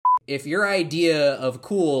if your idea of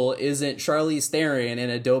cool isn't Charlize Theron in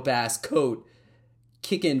a dope ass coat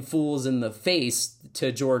kicking fools in the face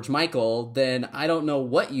to George Michael, then I don't know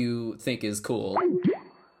what you think is cool.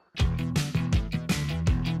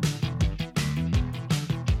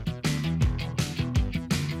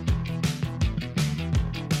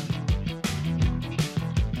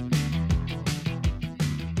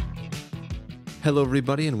 Hello,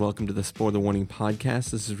 everybody, and welcome to the Spoiler Warning Podcast.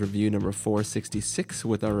 This is review number 466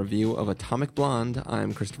 with our review of Atomic Blonde.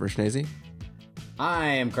 I'm Christopher Schnese. I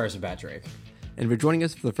am Carson Patrick. And if you're joining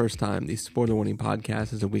us for the first time, the Spoiler Warning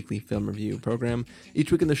Podcast is a weekly film review program.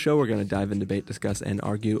 Each week in the show, we're going to dive in, debate, discuss, and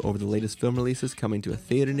argue over the latest film releases coming to a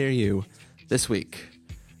theater near you. This week,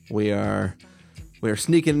 we are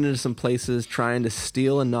sneaking into some places, trying to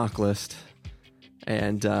steal a knock list.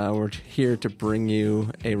 And we're here to bring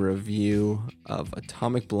you a review of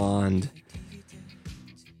Atomic Blonde.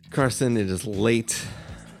 Carson, it is late.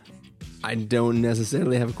 I don't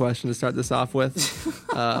necessarily have a question to start this off with,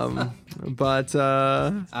 but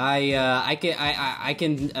I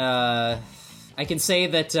can say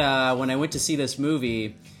that when I went to see this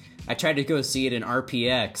movie, I tried to go see it in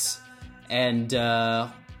RPX, and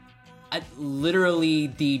literally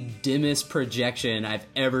the dimmest projection I've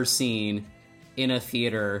ever seen in a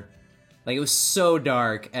theater. Like, it was so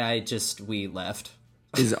dark, we left.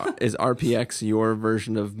 Is RPX your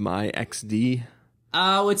version of my XD?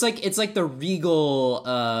 It's like the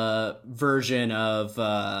Regal version of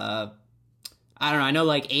I don't know. I know,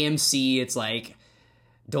 like, AMC, it's like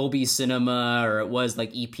Dolby Cinema, or it was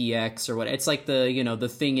like EPX or what. It's like the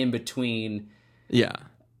thing in between. Yeah.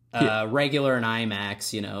 Regular and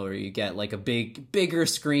IMAX, where you get like a bigger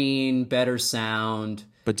screen, better sound.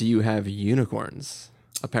 But do you have unicorns?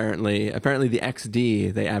 Apparently the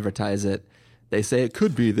XD, they advertise it. They say it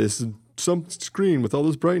could be this some screen with all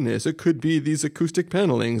this brightness. It could be these acoustic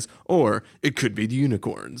panelings, or it could be the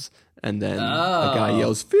unicorns. And then a guy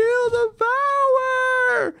yells, "Feel the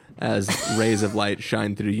power!" as rays of light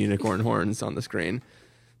shine through unicorn horns on the screen.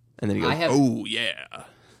 And then he goes, "Oh yeah."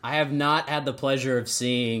 I have not had the pleasure of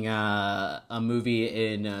seeing a movie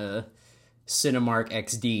in Cinemark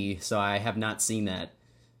XD, so I have not seen that.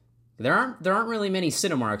 There aren't really many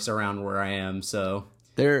Cinemarks around where I am, so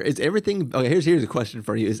there is everything. Okay, here's a question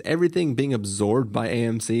for you: is everything being absorbed by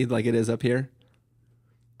AMC like it is up here?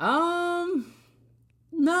 No,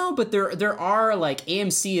 but there are, like,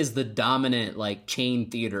 AMC is the dominant, like, chain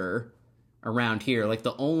theater around here. Like,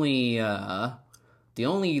 the only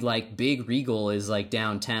like big Regal is like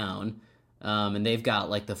downtown, and they've got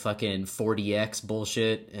like the fucking 40X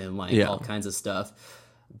bullshit and like all kinds of stuff.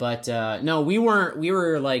 But no, we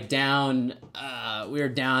were like down. We were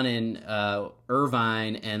down in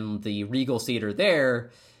Irvine, and the Regal Theater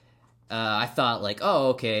there. I thought, like,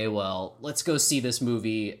 oh, okay, well, let's go see this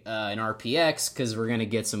movie in RPX because we're gonna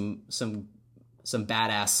get some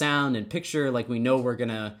badass sound and picture. Like, we know we're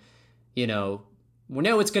gonna, we know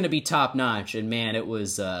it's gonna be top notch. And man, it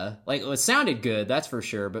was like, it sounded good, that's for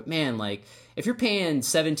sure. But man, like, if you're paying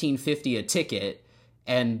 $17.50 a ticket,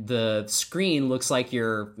 and the screen looks like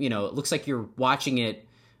you're watching it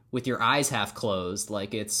with your eyes half closed,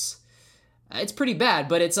 like, it's pretty bad.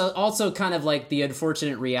 But it's also kind of like the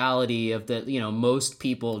unfortunate reality of that, most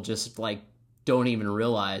people just like don't even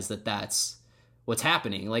realize that that's what's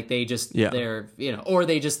happening. Like, they just, they're, or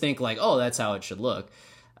they just think like, oh, that's how it should look.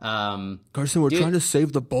 Carson, we're trying to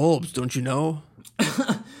save the bulbs, don't you know?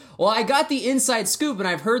 Well, I got the inside scoop, and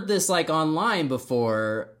I've heard this like online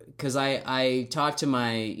before, because I talked to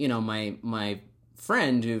my my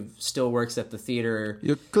friend who still works at the theater.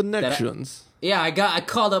 Your connections. I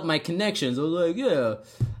called up my connections. I was like, yeah.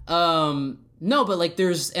 No, but like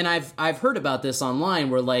I've heard about this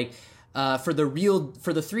online where, like, for the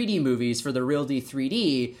 3D movies, for the RealD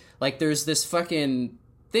 3D, like, there's this fucking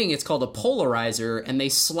thing. It's called a polarizer, and they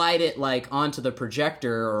slide it like onto the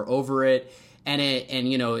projector or over it, and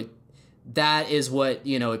that is what,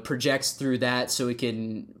 it projects through that, so it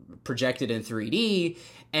can project it in 3D,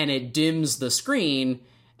 and it dims the screen,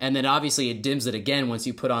 and then obviously it dims it again once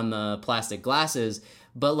you put on the plastic glasses.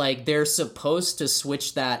 But like, they're supposed to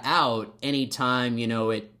switch that out anytime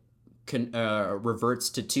it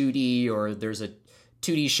reverts to 2D, or there's a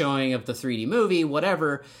 2D showing of the 3D movie,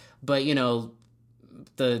 whatever. But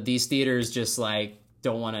these theaters just like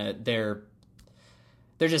don't want to.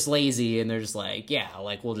 They're just lazy, and they're just like, yeah,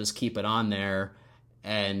 like, we'll just keep it on there,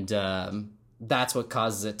 and that's what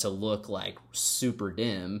causes it to look like super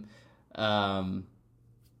dim.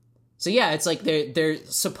 So yeah, it's like there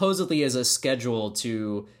supposedly is a schedule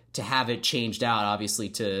to have it changed out, obviously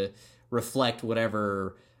to reflect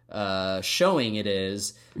whatever showing it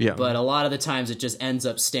is. Yeah. But a lot of the times it just ends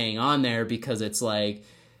up staying on there because it's like,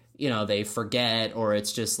 you know, they forget, or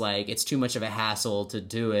it's just like it's too much of a hassle to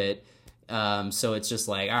do it. So it's just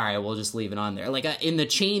like, all right, we'll just leave it on there. Like in the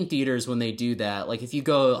chain theaters when they do that, like if you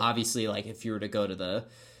go, obviously, like if you were to go to the,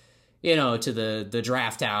 you know, to the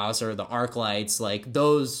Draft House or the ArcLights, like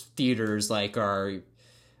those theaters like are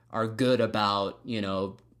good about, you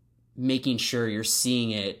know, making sure you're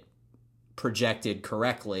seeing it projected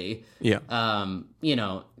correctly. Yeah. You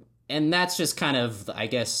know, and that's just kind of, I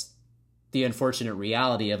guess, the unfortunate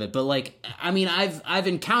reality of it. But like, I mean, I've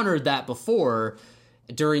encountered that before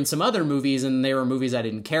during some other movies, and they were movies I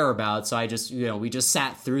didn't care about. So I just, you know, we just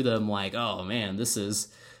sat through them like, oh man, this is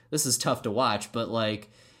tough to watch. But like,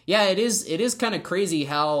 yeah, it is kind of crazy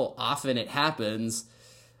how often it happens.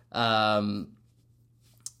 You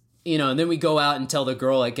know, and then we go out and tell the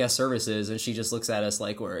girl at guest services, and she just looks at us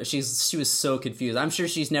like she was so confused. I'm sure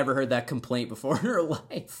she's never heard that complaint before in her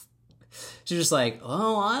life. She's just like,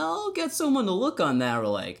 oh, I'll get someone to look on that. We're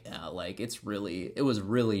like, yeah, like it was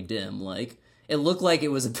really dim. Like it looked like it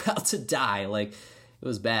was about to die. Like it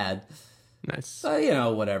was bad. Nice. But, you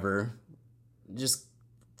know, whatever. Just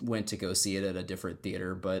went to go see it at a different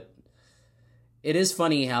theater, but it is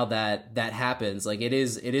funny how that happens. Like it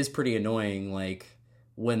is pretty annoying. Like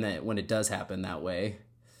when it does happen that way.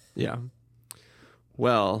 Yeah.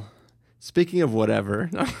 Well, speaking of whatever,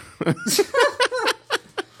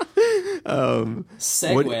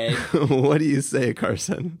 segue. What do you say,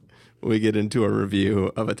 Carson? We get into a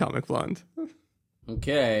review of Atomic Blonde.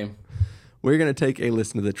 Okay. We're going to take a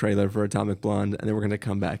listen to the trailer for Atomic Blonde, and then we're going to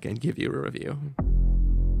come back and give you a review.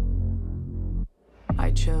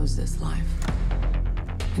 I chose this life.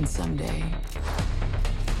 And someday,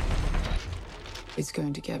 it's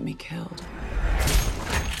going to get me killed.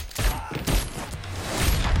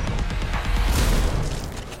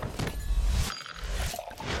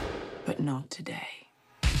 But not today.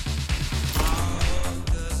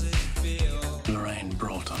 Lorraine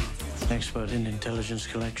Broughton, expert in intelligence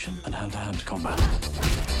collection and hand-to-hand combat.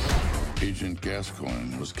 Agent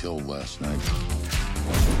Gascoigne was killed last night.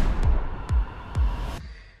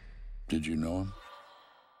 Did you know him?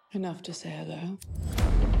 Enough to say hello.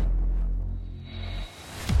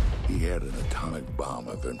 He had an atomic bomb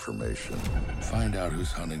of information. Find out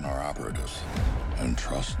who's hunting our operatives, and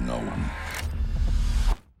trust no one.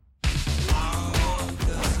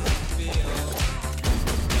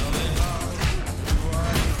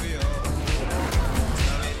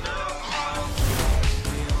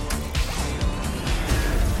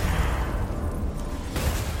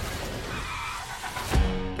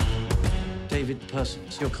 David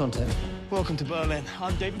Persons, your contact. Welcome to Berlin.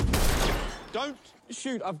 I'm David. Don't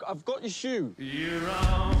shoot. I've got your shoe.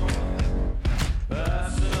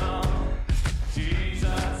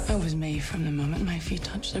 I was made from the moment my feet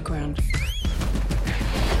touched the ground.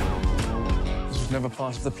 This was never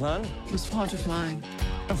part of the plan. It was part of mine.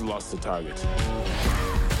 I've lost the target.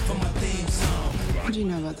 What do you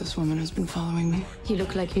know about this woman who's been following me? You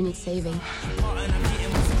look like you need saving.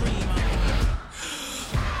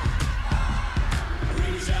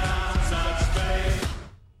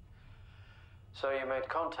 So you made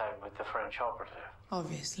contact with the French operative?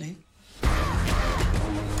 Obviously.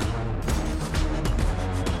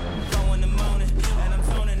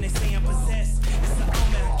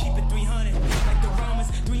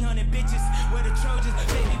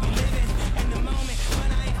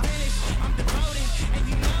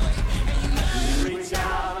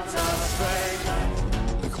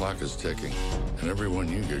 The clock is ticking, and everyone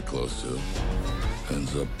you get close to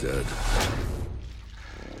ends up dead.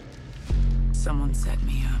 Someone set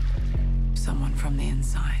me up. Someone from the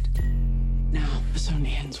inside. Now, this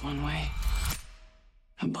only ends one way.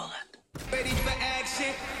 A bullet. Ready for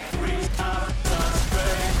action. Reach out, touch,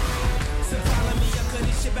 so follow me up, 'cause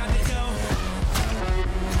this shit about to go.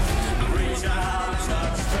 Reach out,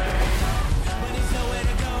 touch, but there's nowhere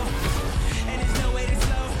to go, and there's no way to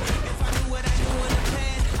slow. If I knew what I knew in the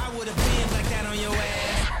past, I would have been like that on your ass.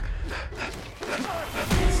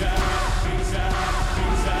 Reach out, reach out,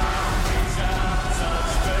 reach out, reach out,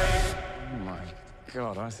 touch, Oh my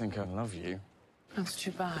God, I think I love you. That's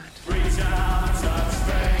too bad. reach out, touch,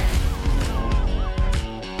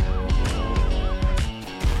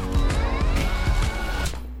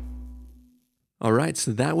 All right,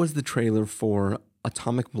 so that was the trailer for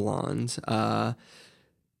Atomic Blonde.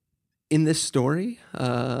 In this story,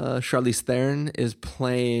 Charlize Theron is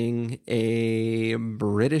playing a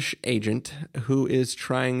British agent who is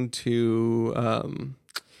trying to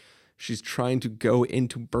go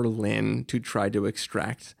into Berlin to try to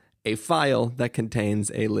extract a file that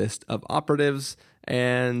contains a list of operatives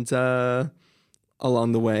and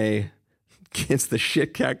along the way gets the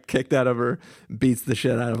shit kicked out of her, beats the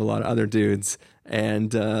shit out of a lot of other dudes,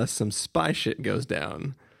 and some spy shit goes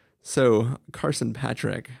down. So, Carson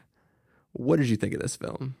Patrick, what did you think of this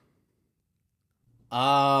film?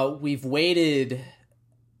 We've waited,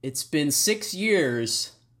 it's been 6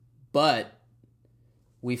 years, but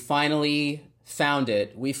we finally found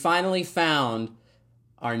it. We finally found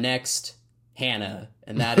our next Hannah,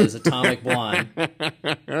 and that is Atomic Blonde.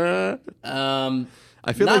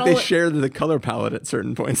 I feel like they share the color palette at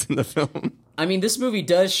certain points in the film. I mean, this movie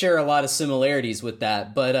does share a lot of similarities with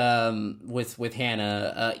that, but with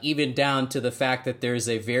Hannah, even down to the fact that there's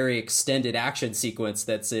a very extended action sequence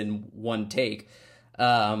that's in one take.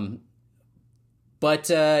 Yeah,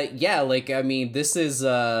 like, I mean, this is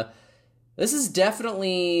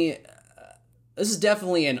definitely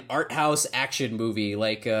an art house action movie,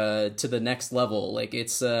 like, to the next level. Like,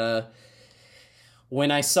 it's,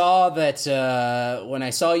 when I saw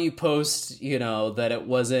you post, you know, that it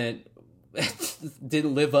wasn't,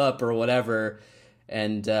 didn't live up or whatever,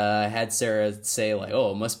 and had Sarah say like,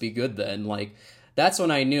 oh, it must be good then, like, that's when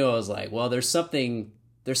I knew. I was like, well, there's something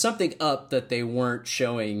up that they weren't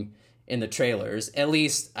showing in the trailers. At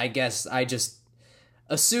least, I guess I just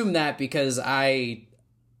assumed that because I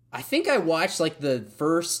think I watched like the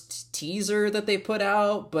first teaser that they put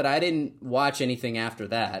out, but I didn't watch anything after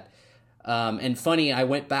that. And funny, I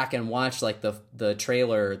went back and watched like the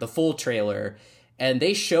trailer, the full trailer, and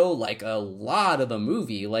they show like a lot of the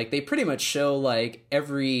movie. Like, they pretty much show like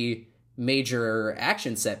every major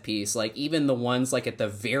action set piece, like even the ones like at the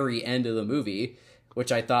very end of the movie,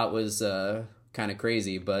 which I thought was kind of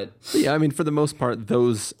crazy. But yeah, I mean, for the most part,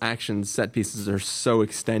 those action set pieces are so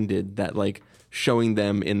extended that like showing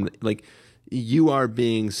them in like, you are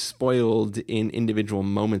being spoiled in individual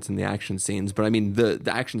moments in the action scenes. But I mean, the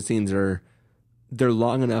action scenes they're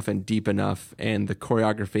long enough and deep enough, and the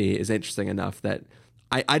choreography is interesting enough that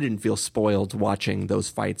I didn't feel spoiled watching those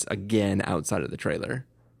fights again outside of the trailer.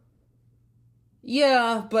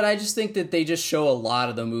 Yeah, but I just think that they just show a lot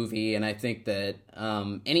of the movie, and I think that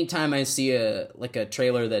anytime I see a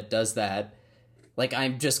trailer that does that, like,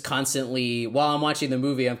 I'm just constantly, while I'm watching the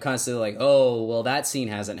movie, I'm constantly like, oh, well, that scene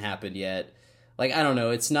hasn't happened yet. Like, I don't know,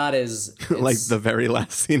 it's not as... like the very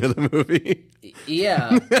last scene of the movie.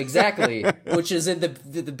 Yeah, exactly. Which is in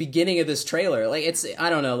the beginning of this trailer. Like, it's, I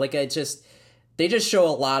don't know, like, they just show a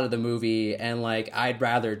lot of the movie, and like, I'd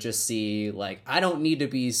rather just see, like, I don't need to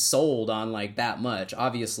be sold on like that much.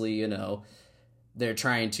 Obviously, you know, they're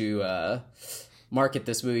trying to market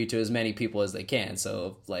this movie to as many people as they can,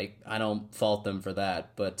 so like, I don't fault them for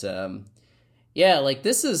that. But yeah, like,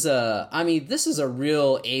 this is a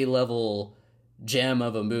real A-level gem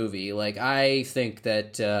of a movie. Like, I think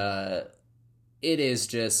that it is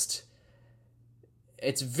just,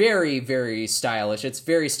 it's very, very stylish. It's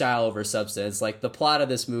very style over substance. Like, the plot of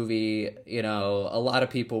this movie, you know, a lot of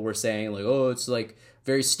people were saying like, oh, it's like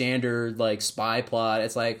very standard like spy plot.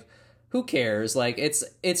 It's like, who cares? Like,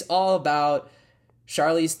 it's all about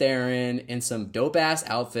Charlize Theron in some dope ass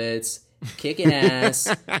outfits, kicking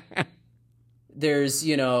ass. There's,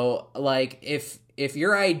 you know, like, if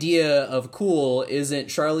your idea of cool isn't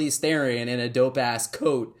Charlize Theron in a dope ass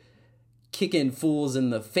coat kicking fools in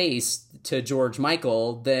the face to George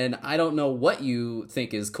Michael, then I don't know what you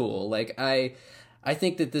think is cool. Like, I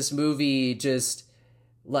think that this movie just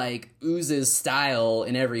like oozes style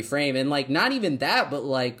in every frame, and like, not even that, but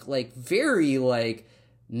like very like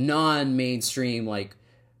non-mainstream, like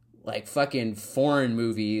fucking foreign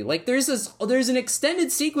movie. Like, there's an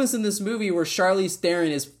extended sequence in this movie where Charlize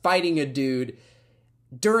Theron is fighting a dude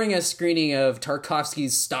during a screening of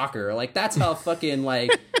Tarkovsky's Stalker. Like, that's how fucking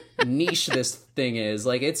like niche this thing is.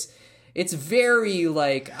 Like, it's very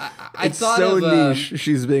like, I it's thought so of niche.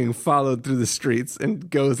 She's being followed through the streets and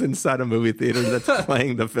goes inside a movie theater that's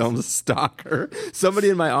playing the film Stalker. Somebody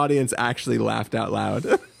in my audience actually laughed out loud.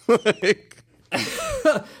 Like,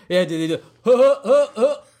 yeah, did they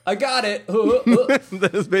I got it.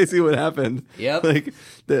 That's basically what happened. Yep. Like,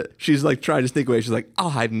 she's like trying to sneak away. She's like, I'll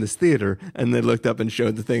hide in this theater. And they looked up and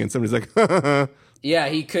showed the thing, and somebody's like, yeah,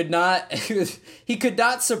 he could not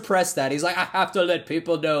suppress that. He's like, I have to let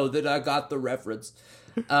people know that I got the reference.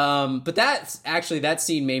 But that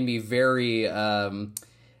scene made me very,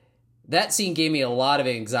 that scene gave me a lot of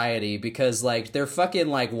anxiety, because like, they're fucking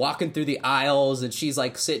like walking through the aisles and she's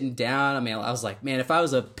like sitting down. I mean, I was like, man, if I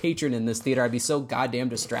was a patron in this theater, I'd be so goddamn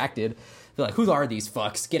distracted. They're like, who are these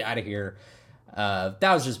fucks? Get out of here. That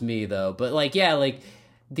was just me though. But like, yeah, like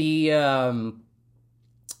the,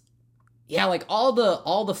 yeah, like all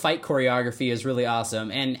the fight choreography is really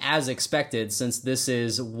awesome. And as expected, since this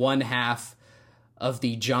is one half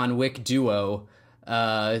the John Wick duo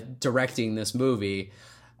directing this movie.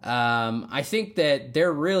 I think that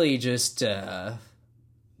they're really just,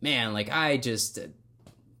 man, like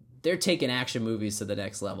they're taking action movies to the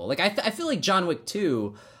next level. Like I feel like John Wick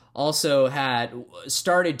 2 also had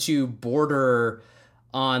started to border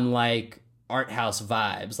on like art house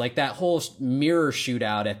vibes, like that whole mirror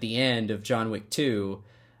shootout at the end of John Wick 2.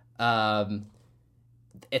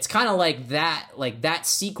 It's kind of like that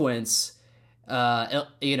sequence,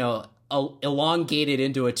 elongated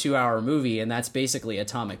into a 2-hour movie, and that's basically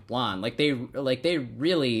Atomic Blonde. Like they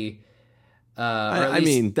really.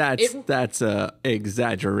 That's a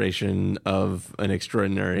exaggeration of an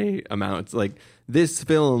extraordinary amount. Like, this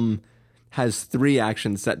film has 3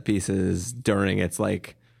 action set pieces during its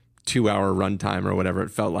like 2-hour runtime or whatever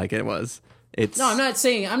it felt like it was. I'm not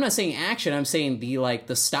saying action. I'm saying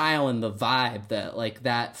the style and the vibe that like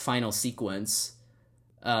that final sequence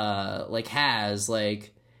has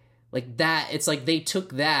like that. It's like they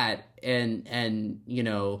took that and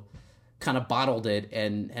kind of bottled it,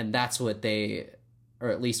 and that's what they, or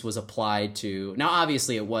at least was applied to. Now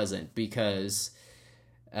obviously it wasn't, because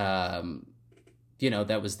that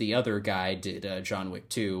was the other guy did John Wick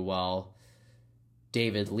 2, while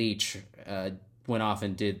David Leitch went off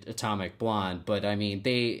and did Atomic Blonde. But I mean,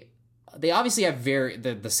 they obviously have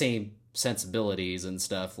the same sensibilities and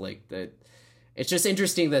stuff like that. It's just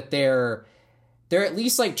interesting that they're at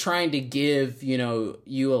least like trying to give,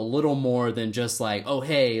 you a little more than just like, oh,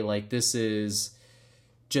 hey, like this is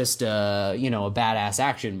just a badass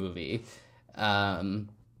action movie. And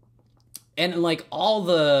like all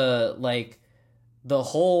the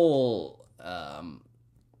whole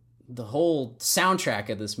soundtrack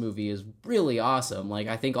of this movie is really awesome. Like,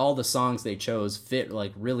 I think all the songs they chose fit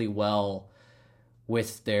like really well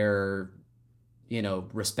with their,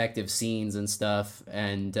 respective scenes and stuff.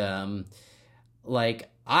 And,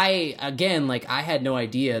 I had no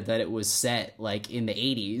idea that it was set like in the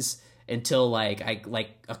 80s until like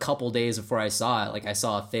a couple days before I saw it. Like, I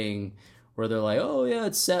saw a thing where they're like, oh yeah,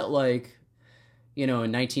 it's set like, in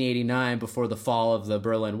 1989 before the fall of the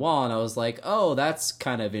Berlin Wall. And I was like, oh, that's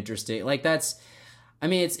kind of interesting. Like, it's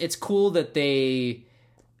cool that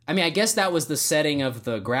I guess that was the setting of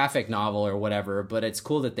the graphic novel or whatever, but it's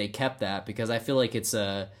cool that they kept that, because I feel like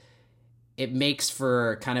it makes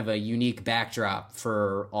for kind of a unique backdrop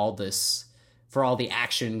for all the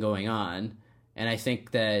action going on. And I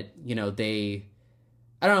think that, they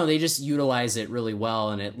just utilize it really well,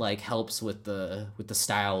 and it like helps with the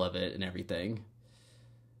style of it and everything.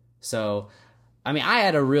 So, I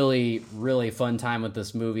had a really, really fun time with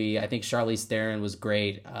this movie. I think Charlize Theron was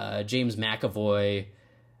great. James McAvoy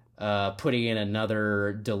putting in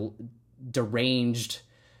another deranged,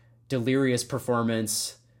 delirious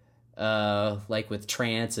performance, like with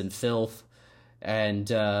trance and filth, and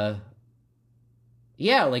the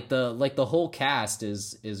whole cast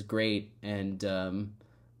is great, and the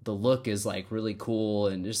look is like really cool,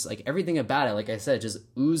 and just like everything about it, like I said, just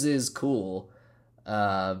oozes cool.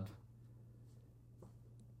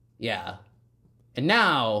 And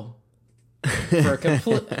now for a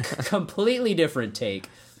completely different take.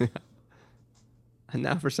 And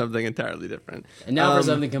now for something entirely different. And now for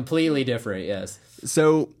something completely different, yes.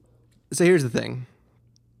 So here's the thing.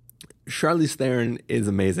 Charlize Theron is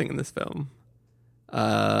amazing in this film.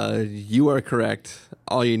 You are correct.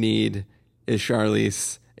 All you need is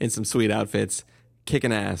Charlize in some sweet outfits,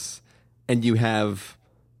 kicking ass, and you have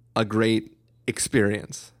a great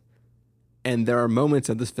experience. And there are moments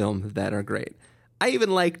of this film that are great. I even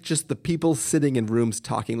like just the people sitting in rooms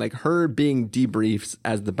talking, like her being debriefs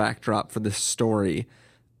as the backdrop for this story.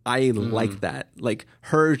 I like that. Like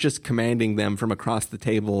her just commanding them from across the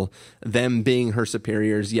table, them being her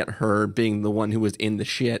superiors, yet her being the one who was in the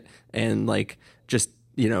shit, and like just,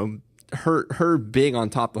 her being on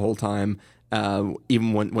top the whole time,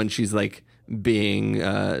 even when she's like being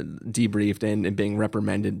debriefed and being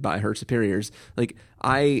reprimanded by her superiors. Like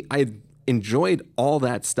I enjoyed all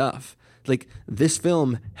that stuff. Like, this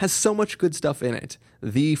film has so much good stuff in it.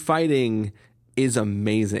 The fighting is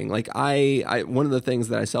amazing. Like, I one of the things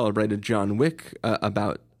that I celebrated John Wick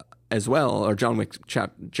about as well, or John Wick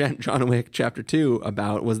Chapter 2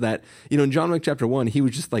 about, was that, in John Wick Chapter 1, he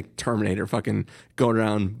was just like Terminator, fucking going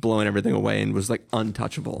around blowing everything away and was like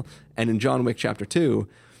untouchable. And in John Wick Chapter 2,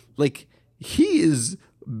 like, he is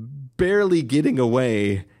barely getting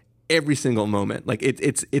away every single moment. Like,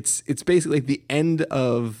 it's basically like the end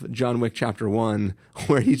of John Wick Chapter 1,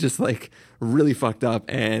 where he's just like really fucked up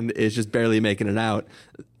and is just barely making it out.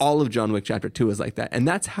 All of John Wick Chapter 2 is like that. And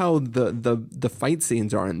that's how the fight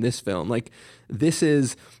scenes are in this film. Like, this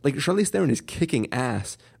is like, Charlize Theron is kicking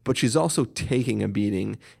ass, but she's also taking a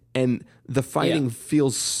beating. And the fighting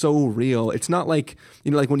feels so real. It's not like,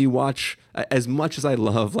 like when you watch, as much as I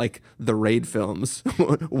love like the Raid films,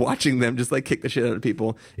 watching them just like kick the shit out of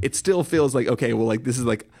people, it still feels like, okay, well, like this is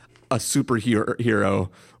like a superhero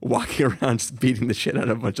walking around just beating the shit out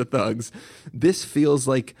of a bunch of thugs. This feels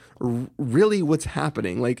like really what's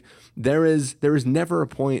happening. Like there is never a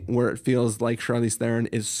point where it feels like Charlize Theron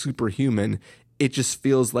is superhuman. It just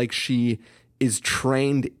feels like she is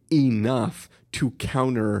trained enough to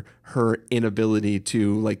counter her inability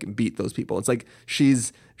to like beat those people. It's like she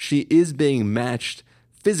is being matched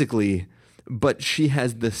physically, but she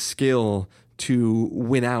has the skill to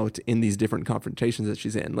win out in these different confrontations that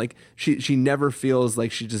she's in. Like she never feels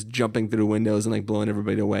like she's just jumping through windows and like blowing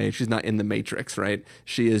everybody away. She's not in the Matrix, right?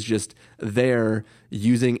 She is just there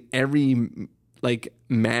using every like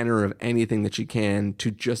manner of anything that she can to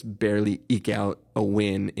just barely eke out a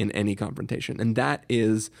win in any confrontation. And that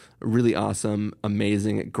is really awesome,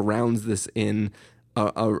 amazing. It grounds this in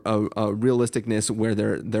a realisticness where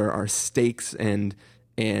there are stakes and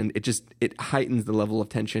it heightens the level of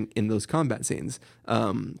tension in those combat scenes.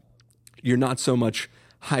 You're not so much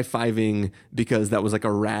high-fiving because that was like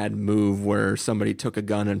a rad move where somebody took a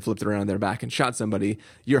gun and flipped it around their back and shot somebody.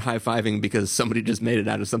 You're high-fiving because somebody just made it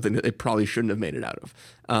out of something that they probably shouldn't have made it out of.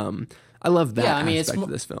 I love that aspect of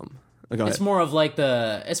this film. It's more of like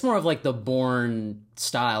the Bourne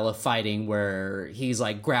style of fighting where he's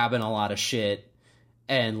like grabbing a lot of shit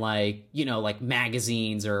and like, like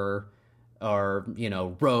magazines or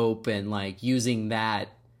rope and like using that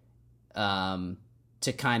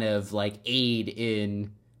to kind of like aid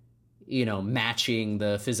in, matching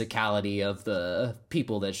the physicality of the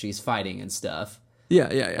people that she's fighting and stuff. Yeah.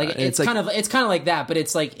 Like it's kind of like that, but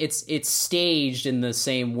it's like it's staged in the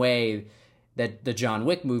same way that the John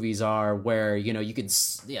Wick movies are, where you can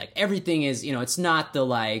like everything is it's not the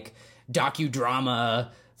like docudrama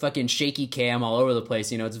fucking shaky cam all over the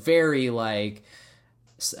place. It's very like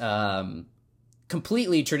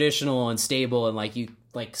completely traditional and stable, and like you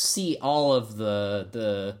like see all of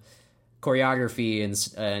the choreography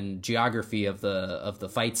and geography of the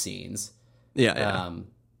fight scenes. Yeah.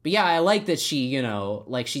 But yeah, I like that she,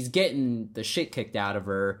 like she's getting the shit kicked out of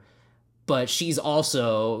her, but she's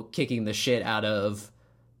also kicking the shit out of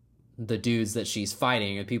the dudes that she's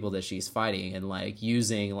fighting and people that she's fighting, and like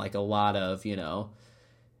using like a lot of,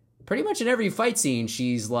 pretty much in every fight scene,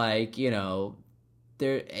 she's like,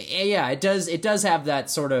 there, yeah, it does have that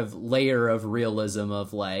sort of layer of realism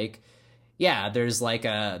of like, yeah, there's like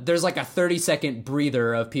a 30-second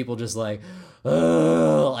breather of people just like,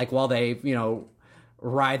 like while they,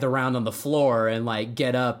 writhe around on the floor and like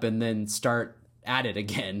get up and then start at it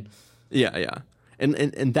again. Yeah.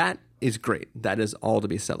 And that is great. That is all to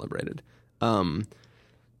be celebrated. From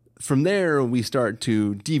there, we start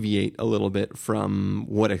to deviate a little bit from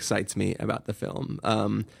what excites me about the film.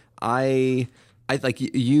 I like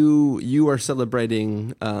you are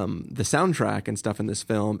celebrating the soundtrack and stuff in this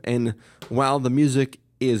film, and while the music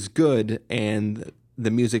is good and the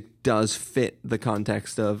music does fit the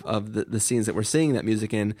context of the scenes that we're seeing that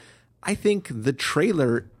music in, I think the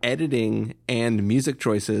trailer editing and music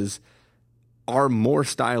choices are more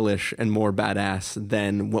stylish and more badass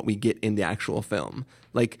than what we get in the actual film.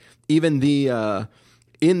 Like even the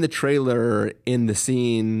in the trailer, in the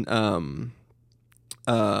scene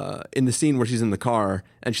where she's in the car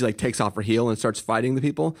and she like takes off her heel and starts fighting the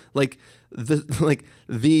people, like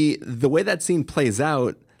the way that scene plays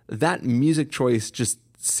out, that music choice just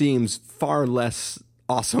seems far less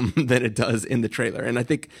awesome than it does in the trailer. And I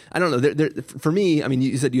think, I don't know, for me, I mean,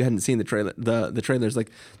 you said you hadn't seen the trailer. The trailer's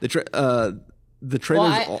like the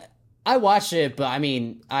trailer's. Well, I watched it, but I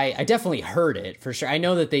mean, I definitely heard it for sure. I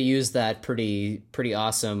know that they used that pretty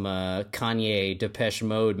awesome Kanye Depeche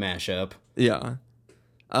Mode mashup. Yeah.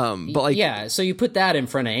 But like, yeah, so you put that in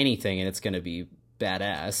front of anything and it's going to be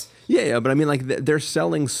badass. Yeah, but I mean, like they're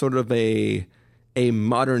selling sort of a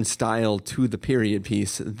modern style to the period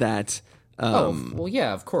piece that well,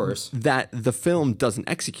 yeah, of course, that the film doesn't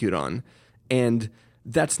execute on, and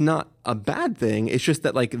that's not a bad thing. It's just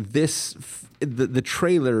that like the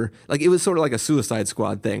trailer, like it was sort of like a Suicide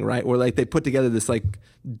Squad thing, right? Where like they put together this like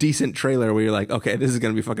decent trailer where you're like, okay, this is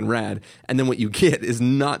going to be fucking rad, and then what you get is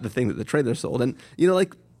not the thing that the trailer sold. And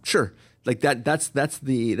like, sure, like that's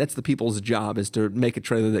the people's job, is to make a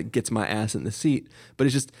trailer that gets my ass in the seat. But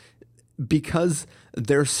it's just because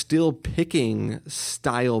they're still picking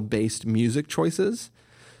style-based music choices.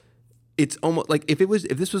 It's almost like if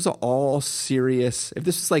this was all serious, if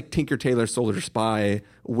this was like Tinker Tailor Soldier Spy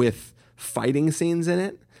with fighting scenes in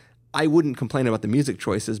it, I wouldn't complain about the music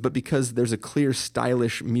choices, but because there's a clear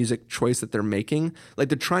stylish music choice that they're making, like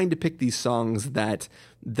they're trying to pick these songs that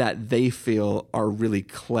they feel are really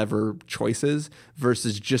clever choices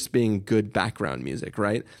versus just being good background music,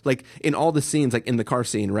 right? Like in all the scenes, like in the car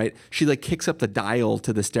scene, right? She like kicks up the dial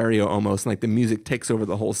to the stereo almost, and like the music takes over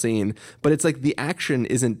the whole scene. But it's like the action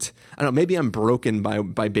isn't, I don't know, maybe I'm broken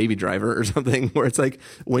by Baby Driver or something, where it's like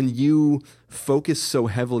when you focus so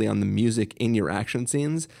heavily on the music in your action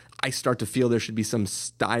scenes, I start to feel there should be some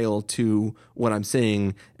style to what I'm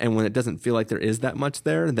saying, and when it doesn't feel like there is that much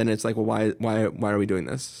there, then it's like, well, why are we doing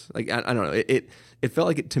this? Like, I don't know. It felt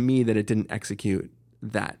like it to me that it didn't execute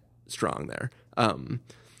that strong there,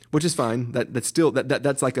 which is fine. That's still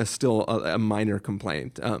that's like a minor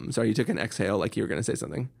complaint. Sorry, you took an exhale, like you were going to say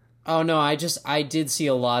something. Oh no, I did see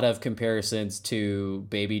a lot of comparisons to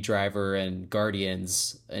Baby Driver and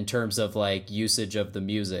Guardians in terms of like usage of the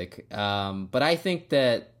music. But I think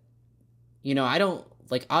that, I don't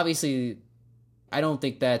like, obviously I don't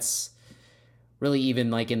think that's really even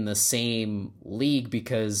like in the same league,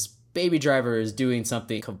 because Baby Driver is doing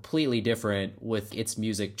something completely different with its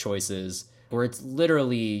music choices, where it's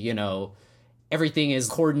literally, everything is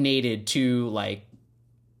coordinated to like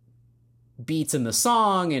beats in the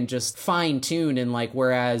song and just fine-tuned, and like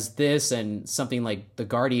whereas this and something like the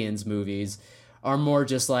Guardians movies are more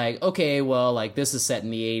just like, okay, well, like this is set in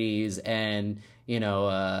the 80s, and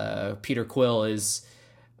Peter Quill is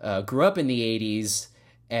grew up in the 80s,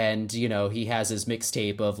 and he has his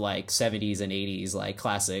mixtape of like 70s and 80s like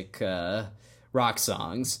classic rock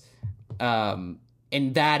songs, and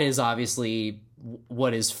that is obviously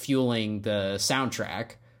what is fueling the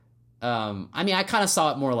soundtrack. I kind of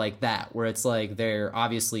saw it more like that, where it's like they're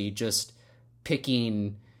obviously just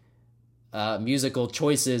picking musical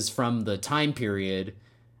choices from the time period.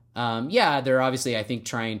 They're obviously, I think,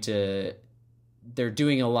 they're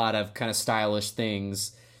doing a lot of kind of stylish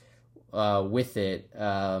things with it.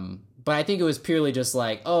 But I think it was purely just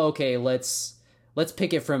like, oh, okay, let's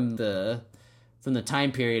pick it from the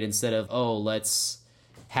time period instead of, oh, let's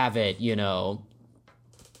have it,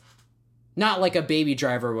 not like a Baby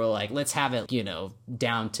Driver where like, let's have it,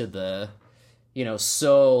 down to the,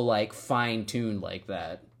 so like fine tuned like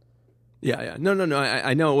that. Yeah. No.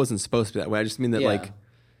 I know it wasn't supposed to be that way. I just mean that like,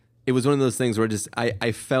 it was one of those things where just,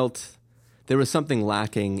 I felt there was something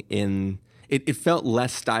lacking in it. It felt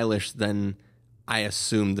less stylish than I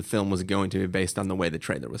assumed the film was going to be based on the way the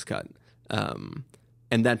trailer was cut.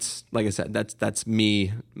 And that's, like I said, that's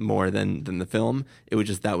me more than the film. It was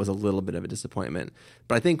just, that was a little bit of a disappointment.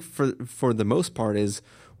 But I think for the most part is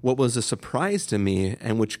what was a surprise to me,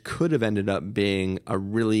 and which could have ended up being a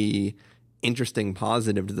really interesting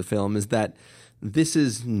positive to the film, is that this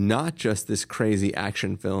is not just this crazy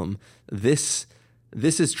action film. This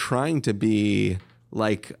is trying to be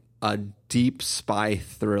like a deep spy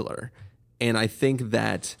thriller. And I think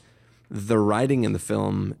that the writing in the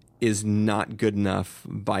film is not good enough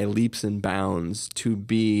by leaps and bounds to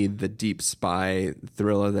be the deep spy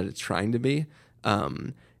thriller that it's trying to be.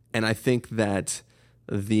 And I think that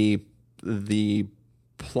the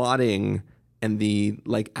plotting and the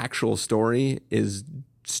like actual story is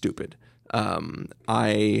stupid.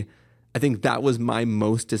 I think that was my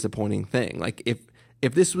most disappointing thing. Like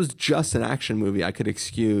if this was just an action movie, I could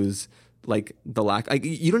excuse like the lack. Like,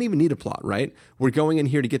 you don't even need a plot, right? We're going in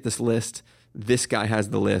here to get this list. This guy has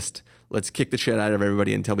the list. Let's kick the shit out of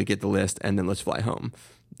everybody until we get the list, and then let's fly home.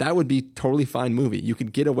 That would be totally fine movie. You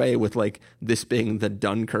could get away with like this being the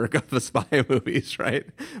Dunkirk of the spy movies, right?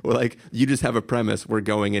 Well, like you just have a premise. We're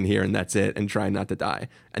going in here and that's it, and try not to die,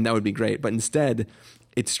 and that would be great. But instead,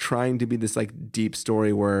 it's trying to be this like deep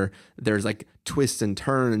story where there's like twists and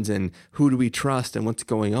turns and who do we trust and what's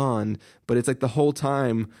going on. But it's like the whole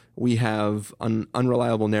time we have an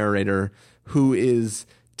unreliable narrator who is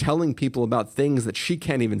telling people about things that she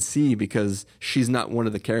can't even see because she's not one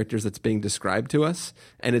of the characters that's being described to us.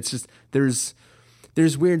 And it's just, there's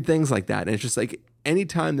weird things like that. And it's just like,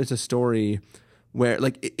 anytime there's a story where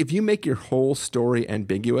like, if you make your whole story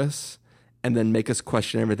ambiguous and then make us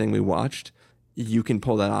question everything we watched, you can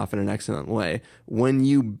pull that off in an excellent way. When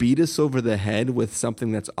you beat us over the head with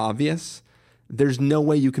something that's obvious, there's no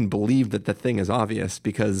way you can believe that the thing is obvious,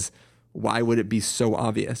 because why would it be so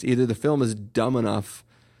obvious? Either the film is dumb enough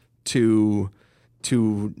to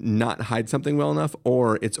not hide something well enough,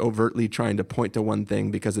 or it's overtly trying to point to one thing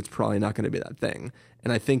because it's probably not going to be that thing.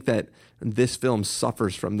 And I think that this film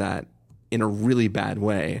suffers from that in a really bad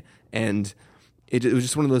way. And it was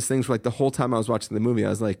just one of those things where like the whole time I was watching the movie, I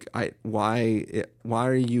was like, why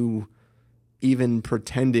are you even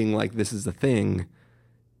pretending like this is a thing?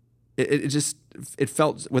 It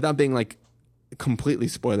felt, without being like completely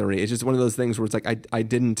spoilery. It's just one of those things where it's like I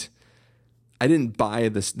didn't buy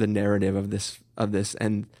the narrative of this,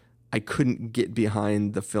 and I couldn't get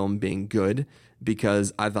behind the film being good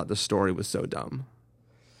because I thought the story was so dumb.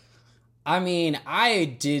 I mean,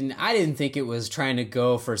 I didn't think it was trying to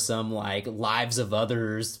go for some like Lives of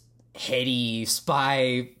Others heady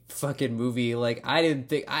spy fucking movie. Like, I didn't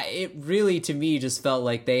think it really, to me, just felt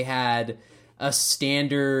like they had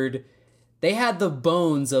the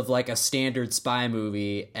bones of like a standard spy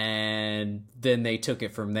movie, and then they took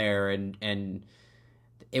it from there, and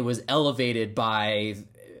it was elevated by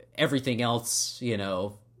everything else, you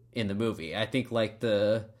know, in the movie. I think like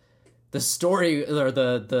the story or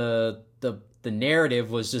the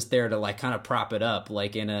narrative was just there to like kind of prop it up,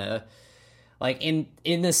 like in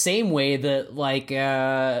the same way that like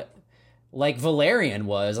Valerian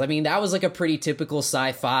was. I mean, that was like a pretty typical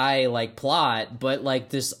sci-fi like plot, but like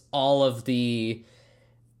this, all of the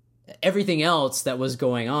everything else that was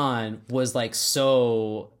going on was like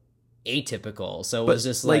so atypical. So it was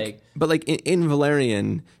just but like in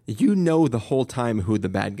Valerian, you know the whole time who the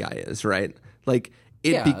bad guy is, right? Like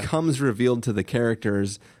it becomes revealed to the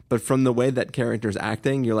characters, but from the way that character's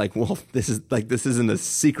acting, you're like, well, this isn't a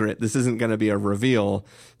secret. This isn't going to be a reveal.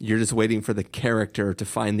 You're just waiting for the character to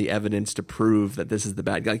find the evidence to prove that this is the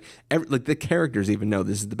bad guy. Like the characters even know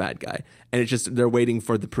this is the bad guy, and it's just they're waiting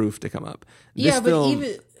for the proof to come up. This film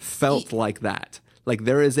felt like that. Like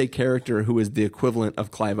there is a character who is the equivalent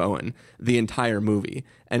of Clive Owen the entire movie,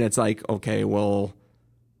 and it's like, okay, well,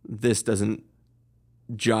 this doesn't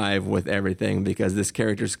jive with everything because this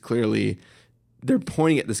character's clearly, they're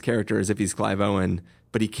pointing at this character as if he's Clive Owen,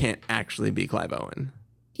 but he can't actually be Clive Owen.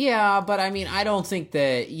 Yeah, but I mean, I don't think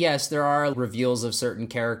that, yes, there are reveals of certain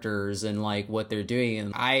characters and like what they're doing,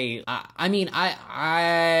 and I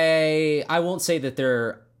won't say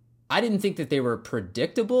that I didn't think that they were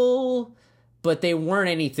predictable, but they weren't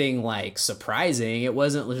anything like surprising. It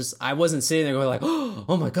wasn't just, I wasn't sitting there going like,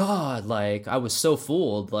 oh my God, like I was so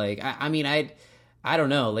fooled. Like, I don't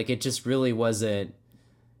know, like it just really wasn't,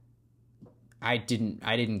 I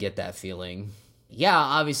didn't get that feeling. Yeah,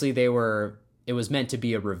 obviously it was meant to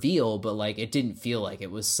be a reveal, but like it didn't feel like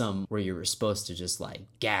it was some where you were supposed to just like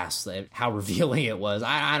gasp at how revealing it was.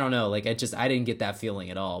 I don't know, like I didn't get that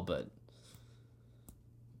feeling at all, but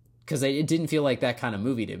because it didn't feel like that kind of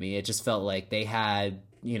movie to me. It just felt like they had,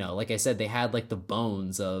 you know, like I said, they had like the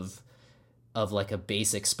bones of like a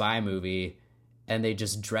basic spy movie, and they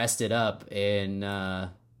just dressed it up in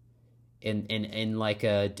like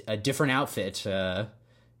a different outfit,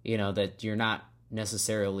 you know, that you're not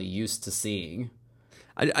necessarily used to seeing.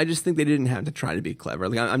 I just think they didn't have to try to be clever.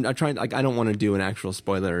 Like I'm trying, like I don't want to do an actual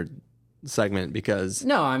spoiler segment because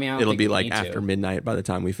no, I mean it'll be like after midnight by the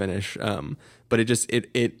time we finish. But it just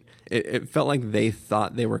it felt like they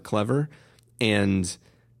thought they were clever, and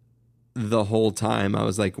the whole time I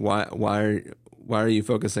was like, why are you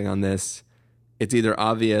focusing on this? It's either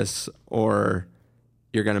obvious or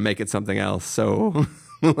you're going to make it something else. So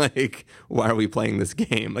like, why are we playing this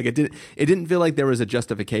game? Like it didn't feel like there was a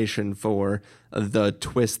justification for the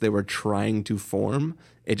twist they were trying to form.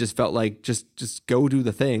 It just felt like just go do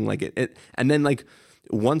the thing. Like it and then like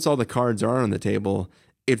once all the cards are on the table,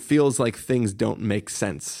 it feels like things don't make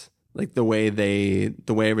sense. Like the way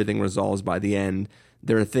everything resolves by the end,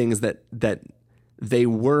 there are things that they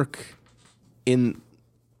work in,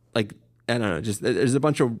 like, I don't know, just there's a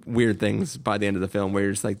bunch of weird things by the end of the film where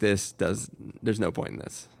you're just like, there's no point in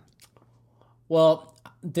this. Well,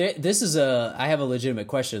 I have a legitimate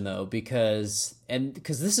question though, because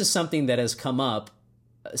this is something that has come up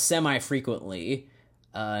semi-frequently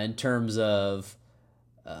in terms of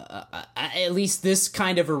at least this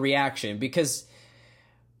kind of a reaction, because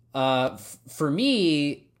for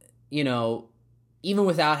me, you know, even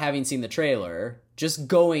without having seen the trailer, just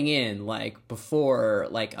going in like before,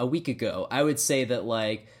 like a week ago, I would say that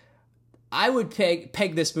like I would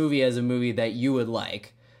peg this movie as a movie that you would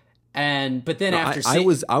like. But then after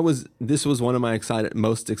this was one of my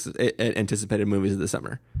most anticipated movies of the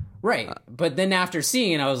summer. Right. But then after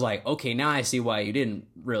seeing it, I was like, okay, now I see why you didn't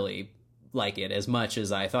really like it as much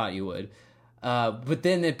as I thought you would. But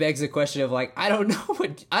then it begs the question of like, I don't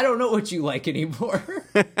know what you like anymore.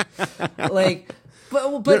 Like,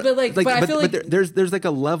 but I feel like there's like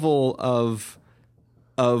a level of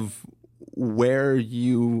where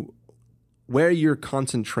your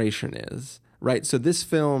concentration is, right? So this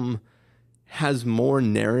film has more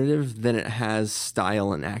narrative than it has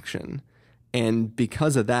style and action, and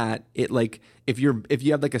because of that, it like if you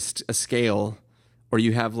have like a scale, or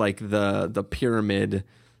you have like the pyramid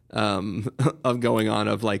of going on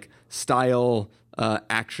of like style,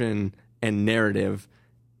 action, and narrative.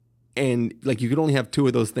 and like you could only have two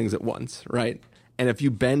of those things at once, right? And if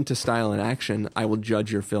you bend to style and action, I will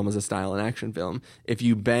judge your film as a style and action film. If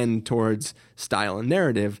you bend towards style and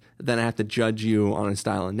narrative, then I have to judge you on a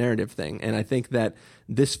style and narrative thing. And I think that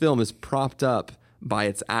this film is propped up by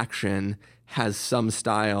its action, has some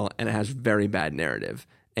style, and it has very bad narrative.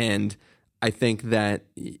 And I think that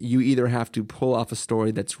you either have to pull off a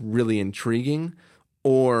story that's really intriguing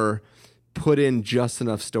or put in just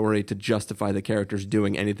enough story to justify the characters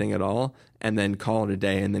doing anything at all, and then call it a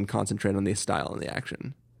day and then concentrate on the style and the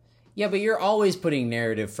action. Yeah, but you're always putting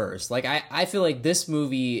narrative first. Like, I feel like this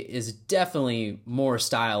movie is definitely more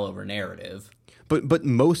style over narrative. But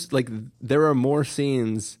most, like, there are more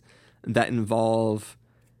scenes that involve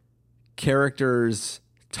characters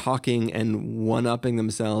talking and one-upping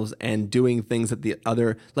themselves and doing things that the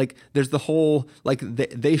other, like, there's the whole, like,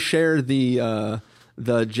 they share the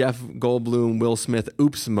Jeff Goldblum, Will Smith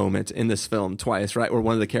oops moment in this film twice, right? Where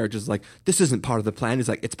one of the characters is like, this isn't part of the plan. He's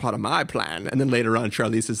like, it's part of my plan. And then later on,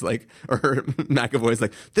 Charlize is like, or McAvoy's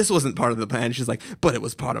like, this wasn't part of the plan. She's like, but it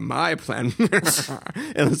was part of my plan.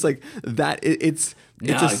 And it's like that. It's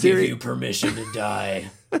now a series. give you permission to die.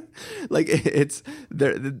 Like it's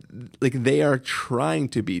they are trying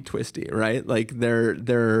to be twisty, right? Like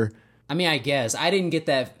they're. I mean, I guess I didn't get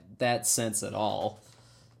that sense at all.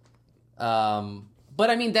 But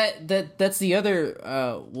I mean that's the other.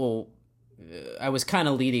 I was kind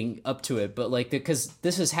of leading up to it, but like because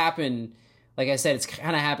this has happened, like I said, it's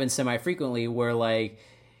kind of happened semi-frequently where like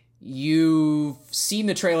you've seen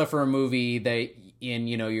the trailer for a movie that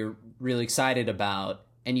you're really excited about,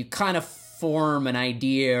 and you kind of form an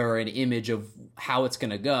idea or an image of how it's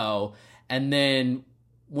gonna go, and then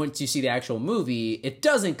once you see the actual movie, it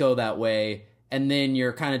doesn't go that way, and then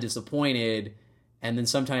you're kind of disappointed. And then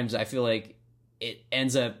sometimes I feel like it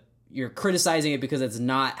ends up, you're criticizing it because it's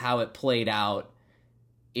not how it played out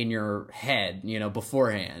in your head,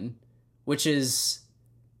 beforehand. Which is,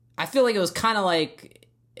 I feel like it was kind of like,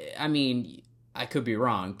 I mean, I could be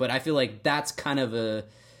wrong, but I feel like that's kind of a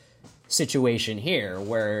situation here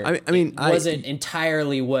where it wasn't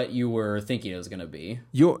entirely what you were thinking it was going to be.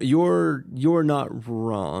 You're not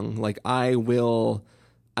wrong. Like I will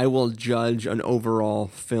judge an overall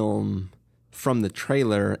film from the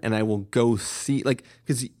trailer, and I will go see, like,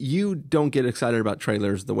 because you don't get excited about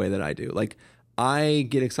trailers the way that I do. Like, I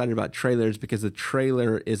get excited about trailers because the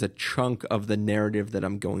trailer is a chunk of the narrative that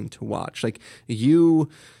I'm going to watch. Like, you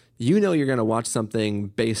know you're going to watch something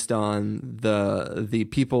based on the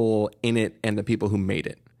people in it and the people who made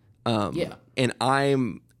it. Yeah. And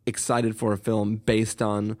I'm excited for a film based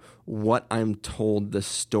on what I'm told the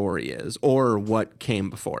story is or what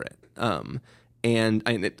came before it. And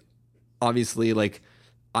it, obviously, like,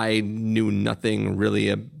 I knew nothing really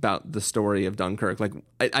about the story of Dunkirk. Like,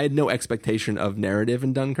 I had no expectation of narrative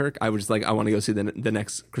in Dunkirk. I was just like, I want to go see the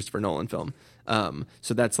next Christopher Nolan film.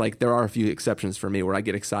 So that's like, there are a few exceptions for me where I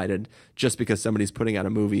get excited just because somebody's putting out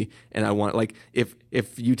a movie, and I want, like, if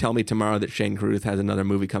you tell me tomorrow that Shane Carruth has another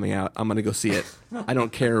movie coming out, I'm gonna go see it. I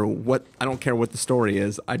don't care what the story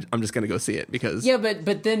is. I'm just gonna go see it because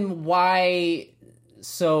but then why?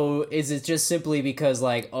 So is it just simply because,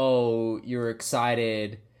 like, oh, you're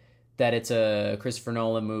excited that it's a Christopher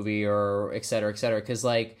Nolan movie, or et cetera, because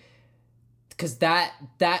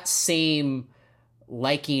that same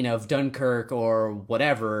liking of Dunkirk or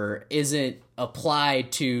whatever isn't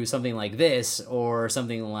applied to something like this or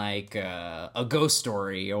something like a Ghost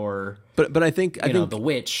Story or but I think The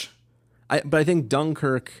Witch. But I think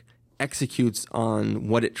Dunkirk executes on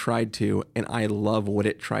what it tried to, and I love what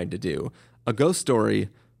it tried to do. A Ghost Story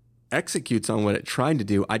executes on what it tried to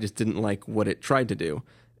do. I just didn't like what it tried to do.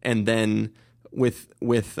 And then with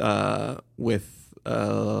Atomic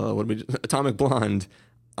Blonde,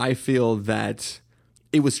 I feel that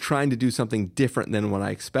it was trying to do something different than what I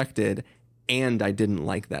expected, and I didn't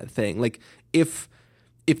like that thing. Like, if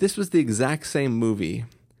this was the exact same movie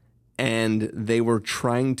and they were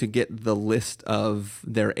trying to get the list of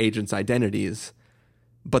their agents' identities,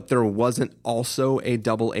 but there wasn't also a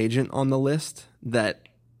double agent on the list that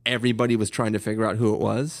everybody was trying to figure out who it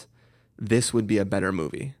was, this would be a better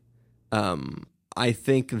movie. I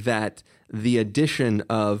think that the addition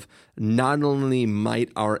of not only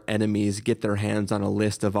might our enemies get their hands on a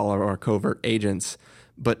list of all of our covert agents,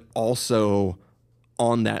 but also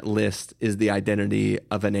on that list is the identity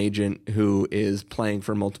of an agent who is playing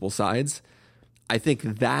for multiple sides. I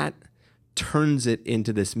think that turns it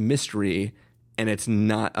into this mystery, and it's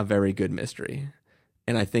not a very good mystery.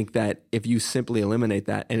 And I think that if you simply eliminate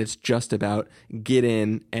that and it's just about get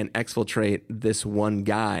in and exfiltrate this one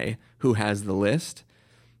guy who has the list,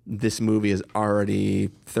 this movie is already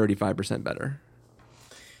 35% better.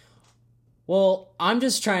 Well, I'm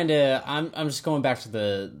just going back to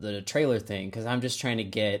the trailer thing, because I'm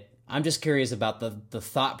just curious about the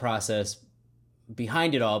thought process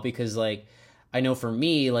behind it all, because like I know for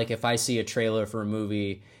me, like if I see a trailer for a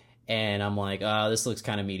movie and I'm like, oh, this looks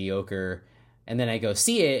kind of mediocre, and then I go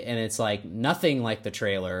see it and it's like nothing like the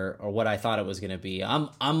trailer or what I thought it was going to be, I'm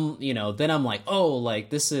then I'm like, oh, like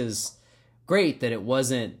this is great that it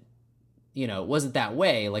wasn't that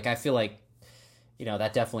way. Like I feel like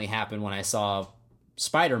that definitely happened when I saw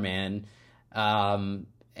Spider-Man. I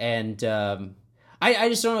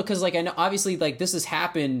just don't know, because like I know obviously like this has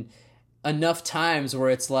happened enough times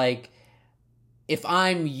where it's like, if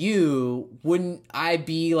I'm you, wouldn't I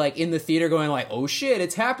be like in the theater going like, oh shit,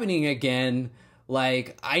 it's happening again,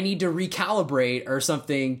 like I need to recalibrate or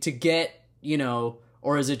something to get,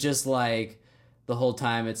 or is it just like the whole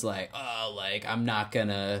time it's like, oh, like I'm not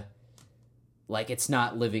gonna, like it's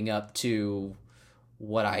not living up to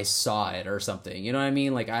what I saw it or something, you know what I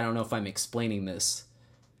mean? Like I don't know if I'm explaining this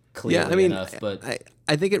clearly enough, but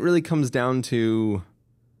I think it really comes down to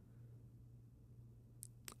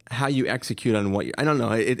how you execute on what I don't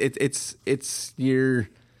know. It's you're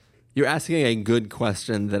asking a good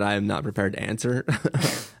question that I'm not prepared to answer.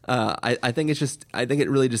 I think it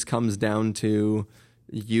really just comes down to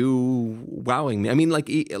you wowing me. I mean, like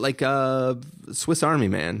Swiss Army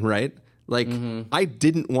Man, right? Like I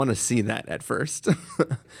didn't want to see that at first,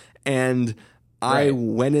 and I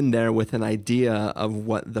went in there with an idea of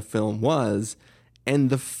what the film was, and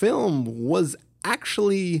the film was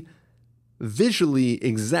actually visually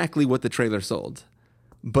exactly what the trailer sold,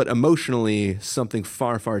 but emotionally something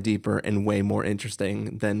far, far deeper and way more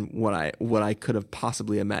interesting than what I could have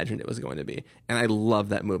possibly imagined it was going to be. And I love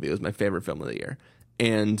that movie. It was my favorite film of the year.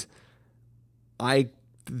 And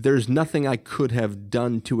there's nothing I could have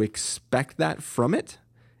done to expect that from it.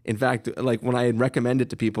 In fact, like when I recommend it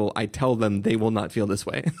to people, I tell them they will not feel this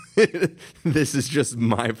way. This is just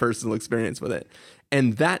my personal experience with it.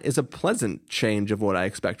 And that is a pleasant change of what I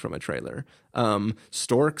expect from a trailer.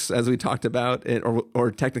 Storks, as we talked about, or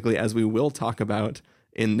technically as we will talk about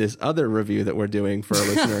in this other review that we're doing for a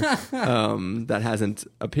listener that hasn't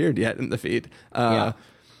appeared yet in the feed.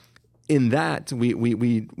 In that,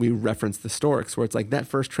 we referenced the Storks, where it's like that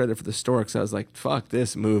first trailer for the Storks, I was like, fuck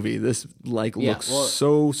this movie. This looks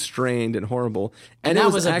so strained and horrible. And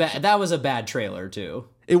that was a bad trailer too.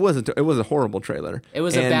 It was a horrible trailer. It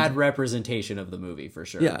was a bad representation of the movie for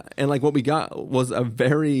sure. Yeah, and like what we got was a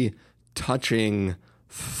very touching,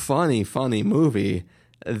 funny movie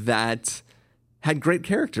that had great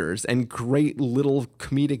characters and great little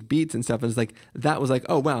comedic beats and stuff. And it's like that was like,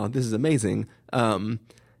 oh wow, this is amazing.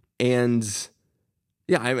 And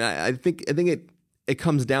yeah, I think it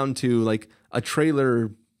comes down to like a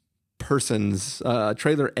trailer person's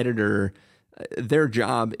trailer editor. Their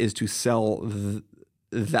job is to sell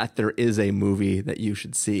that there is a movie that you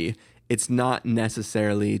should see. It's not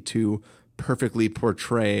necessarily to perfectly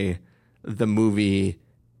portray the movie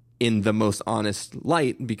in the most honest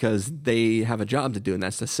light, because they have a job to do, and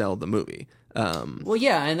that's to sell the movie. Well,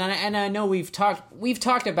 yeah, and I know we've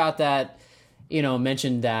talked about that,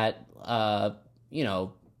 mentioned that,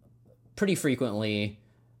 pretty frequently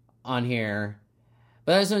on here.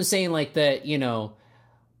 But that's what I'm saying, like that,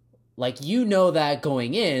 like that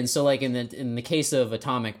going in. So like in the case of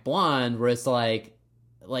Atomic Blonde, where it's like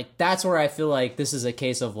that's where I feel like this is a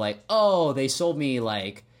case of like, oh, they sold me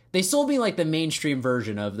like the mainstream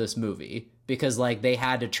version of this movie, because like they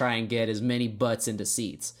had to try and get as many butts into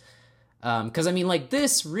seats. Because I mean, like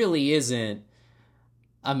this really isn't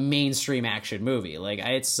a mainstream action movie. Like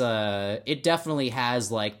it definitely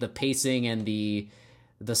has like the pacing and the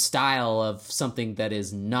style of something that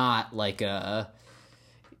is not like a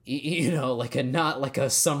not like a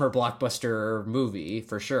summer blockbuster movie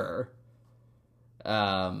for sure.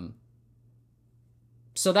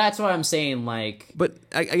 So that's what I'm saying, like, but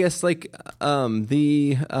I guess like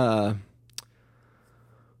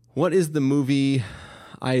what is the movie?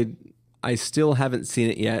 I still haven't seen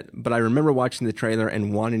it yet, but I remember watching the trailer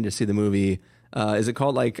and wanting to see the movie. Is it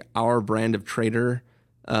called like Our Brand of Traitor?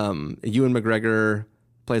 Ewan McGregor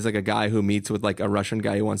plays like a guy who meets with like a Russian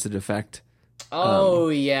guy who wants to defect. Oh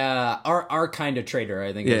yeah, our kind of traitor,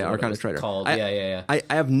 I think. Yeah, Our Kind of Traitor. Called. I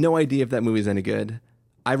have no idea if that movie's any good.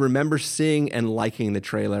 I remember seeing and liking the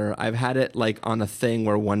trailer. I've had it like on a thing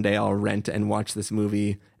where one day I'll rent and watch this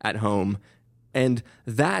movie at home, and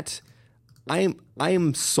that I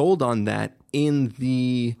am sold on that in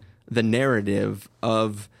the narrative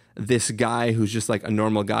of this guy who's just like a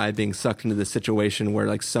normal guy being sucked into this situation where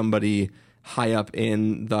like somebody high up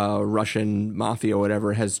in the Russian mafia or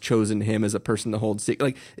whatever has chosen him as a person to hold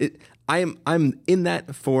secret. Like I'm in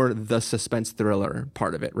that for the suspense thriller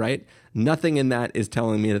part of it, right? Nothing in that is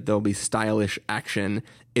telling me that there'll be stylish action.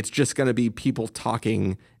 It's just going to be people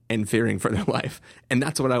talking and fearing for their life. And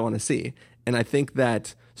that's what I want to see. And I think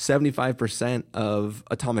that 75% of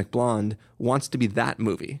Atomic Blonde wants to be that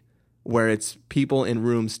movie, where it's people in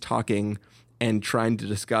rooms talking and trying to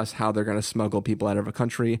discuss how they're going to smuggle people out of a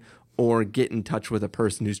country or get in touch with a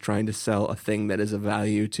person who's trying to sell a thing that is of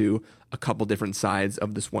value to a couple different sides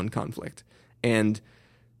of this one conflict. And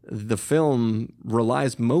the film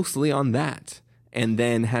relies mostly on that, and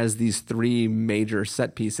then has these three major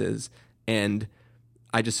set pieces. And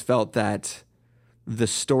I just felt that the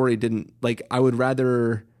story didn't, like, I would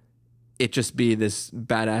rather it just be this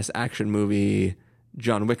badass action movie,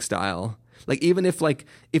 John Wick style. Like, even if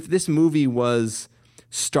this movie was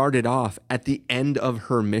started off at the end of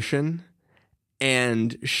her mission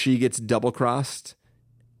and she gets double-crossed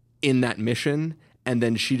in that mission, and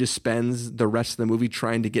then she just spends the rest of the movie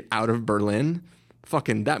trying to get out of Berlin,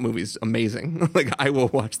 fucking that movie's amazing. Like, I will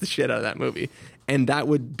watch the shit out of that movie. And that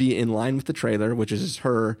would be in line with the trailer, which is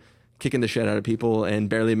her kicking the shit out of people and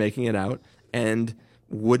barely making it out, and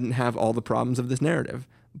wouldn't have all the problems of this narrative.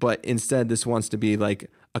 But instead, this wants to be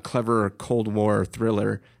like a clever Cold War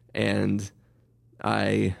thriller, and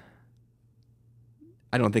I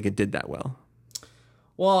don't think it did that well.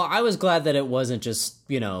 Well, I was glad that it wasn't just,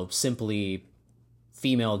 simply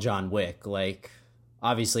female John Wick, like,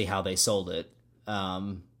 obviously how they sold it.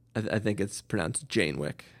 I think it's pronounced Jane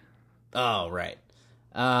Wick. Oh, right.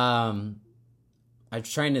 I'm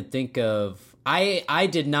trying to think of... I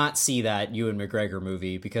did not see that Ewan McGregor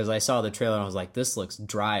movie because I saw the trailer and I was like, this looks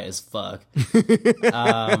dry as fuck.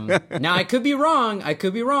 Now, I could be wrong. It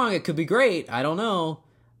could be great. I don't know.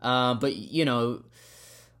 But,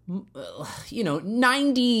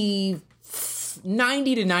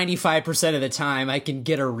 90 to 95% of the time I can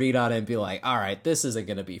get a read on it and be like, all right, this isn't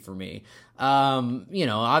going to be for me.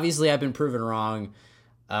 Obviously I've been proven wrong,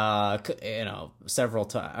 several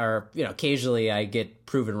times, or, occasionally I get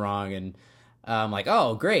proven wrong, and I'm like,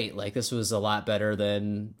 oh, great. Like, this was a lot better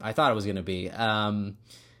than I thought it was going to be. So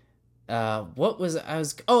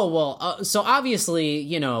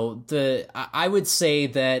obviously, I would say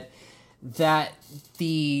that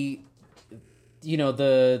the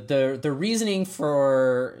reasoning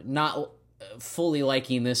for not fully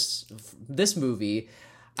liking this movie,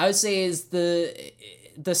 I would say, is the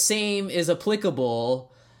same is applicable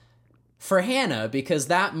for Hannah, because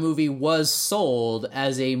that movie was sold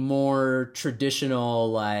as a more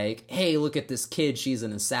traditional, like, hey, look at this kid, she's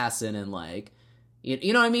an assassin, and like,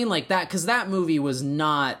 you know what I mean, like that, because that movie was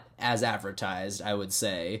not as advertised, I would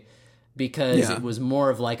say, because it was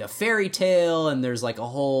more of like a fairy tale, and there's like a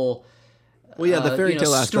whole... Well, yeah, the fairy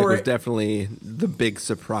tale aspect was definitely the big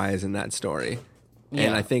surprise in that story. Yeah.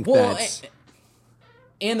 And I think that's...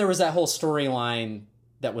 And there was that whole storyline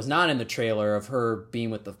that was not in the trailer of her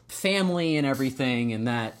being with the family and everything, and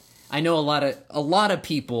that I know a lot of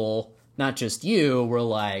people, not just you, were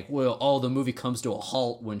like, well, the movie comes to a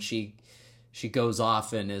halt when she goes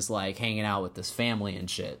off and is like hanging out with this family and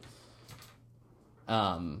shit.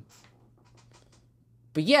 But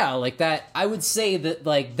yeah, like that, I would say that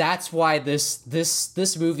like that's why this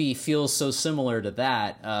movie feels so similar to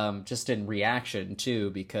that, just in reaction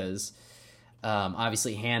too, because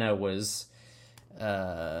obviously Hannah was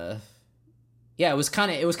it was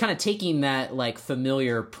kind of taking that like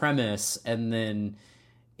familiar premise, and then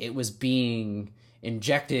it was being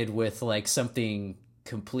injected with like something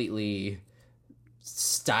completely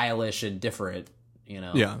stylish and different,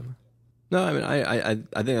 Yeah. No, I mean, I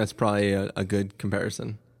think that's probably a good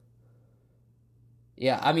comparison.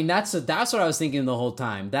 Yeah, I mean, that's what I was thinking the whole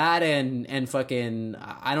time. That and fucking,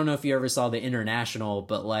 I don't know if you ever saw The International,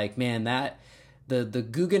 but like, man, that the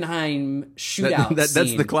Guggenheim shootout that's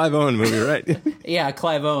scene. the Clive Owen movie, right? Yeah,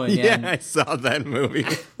 Clive Owen. Yeah, I saw that movie.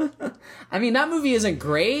 I mean, that movie isn't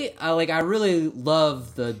great. I really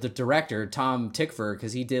love the director, Tom Tykwer,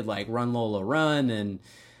 because he did like Run Lola Run and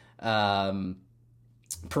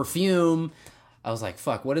Perfume. I was like,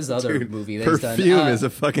 fuck, what is the other movie that he's done? Perfume is a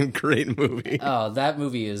fucking great movie. Oh, that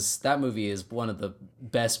movie is one of the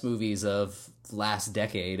best movies of last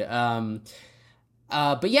decade.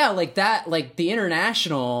 But yeah, like that, like The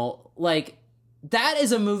International, like that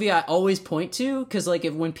is a movie I always point to, because like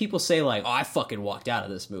when people say like, oh, I fucking walked out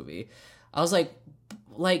of this movie, I was like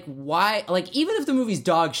why? Like, even if the movie's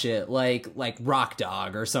dog shit, like Rock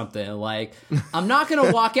Dog or something, like I'm not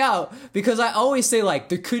gonna walk out, because I always say like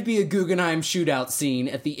there could be a Guggenheim shootout scene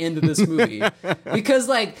at the end of this movie, because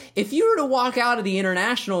like if you were to walk out of The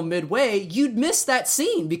International midway, you'd miss that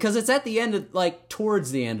scene because it's at the end of, like,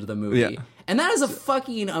 towards the end of the movie. Yeah. And that is a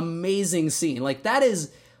fucking amazing scene. Like, that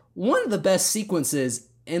is one of the best sequences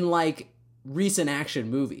in, like, recent action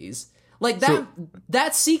movies. Like,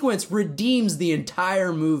 that sequence redeems the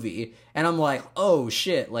entire movie. And I'm like, oh,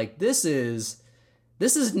 shit. Like, this is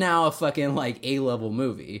now a fucking, like, A-level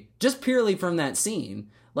movie. Just purely from that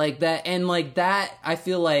scene. Like, that, and, like, that, I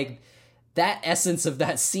feel like that essence of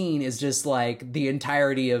that scene is just, like, the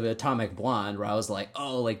entirety of Atomic Blonde, where I was like,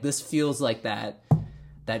 oh, like, this feels like that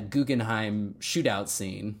Guggenheim shootout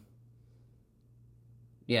scene.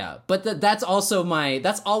 Yeah, but that's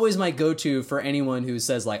always my go-to for anyone who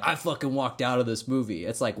says, like, I fucking walked out of this movie.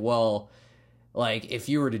 It's like, well, like, if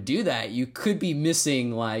you were to do that, you could be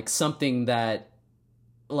missing, like, something that,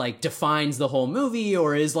 like, defines the whole movie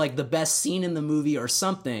or is, like, the best scene in the movie or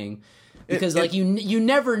something. Because, like, you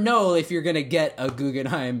never know if you're gonna get a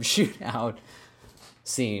Guggenheim shootout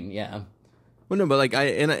scene, yeah. Well, no, but, like,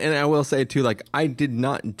 I will say, too, like, I did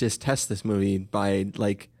not detest this movie by,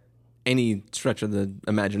 like, any stretch of the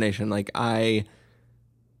imagination. Like,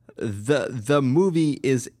 the movie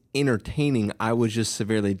is entertaining. I was just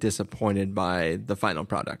severely disappointed by the final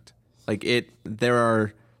product. Like, there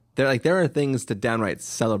are things to downright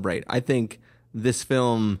celebrate. I think this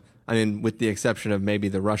film, I mean, with the exception of maybe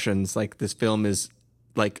the Russians, like, this film is,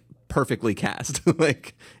 like, perfectly cast.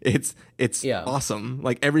 Like, it's awesome.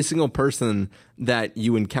 Like, every single person that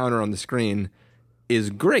you encounter on the screen is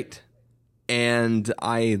great. And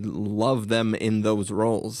I love them in those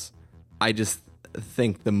roles. I just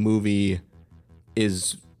think the movie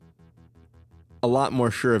is a lot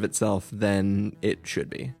more sure of itself than it should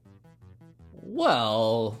be.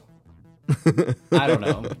 Well, I don't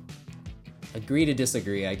know. Agree to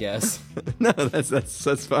disagree, I guess. No,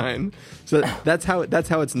 that's fine. So that's how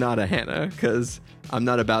it's not a Hannah, because I'm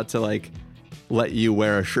not about to, like, let you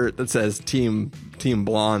wear a shirt that says Team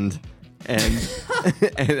Blonde and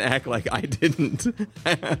act like I didn't.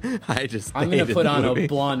 I'm gonna put on a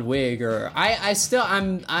blonde wig, or I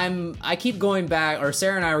keep going back, or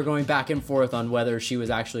Sarah and I were going back and forth on whether she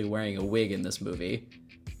was actually wearing a wig in this movie,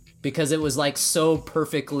 because it was, like, so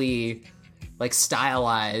perfectly, like,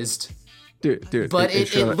 stylized. Dude, but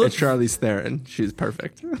it's Charlize Theron. She's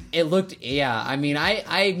perfect. It looked, yeah. I mean,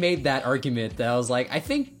 I made that argument that I was like, I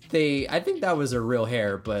think that was her real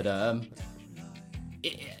hair, but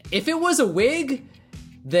if it was a wig,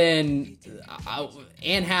 then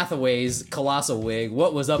Anne Hathaway's colossal wig,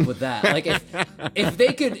 what was up with that? Like, if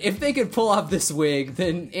they could pull off this wig,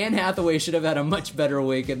 then Anne Hathaway should have had a much better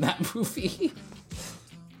wig in that movie.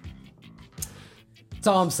 That's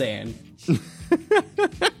all I'm saying.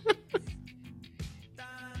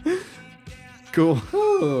 Cool.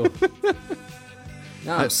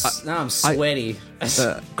 Now I'm sweaty.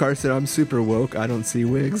 Carson, I'm super woke. I don't see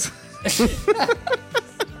wigs.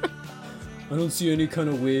 I don't see any kind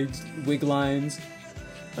of wig lines.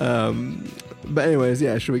 But anyways,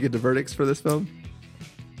 yeah, should we get to verdicts for this film?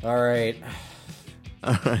 All right.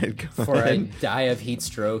 Go Before ahead. I die of heat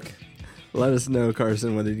stroke. Let us know,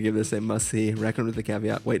 Carson, whether you give this a must-see, recommend with a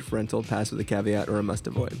caveat, wait for rental, pass with a caveat, or a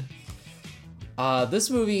must-avoid. This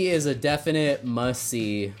movie is a definite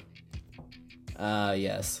must-see.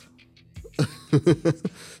 Yes.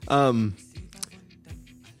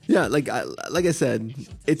 Yeah, like I said,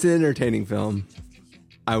 it's an entertaining film.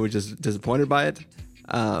 I was just disappointed by it.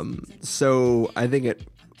 So I think it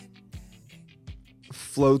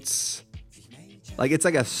floats, like, it's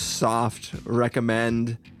like a soft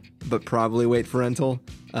recommend, but probably wait for rental.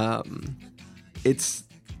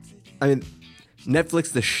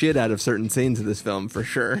 Netflix the shit out of certain scenes of this film for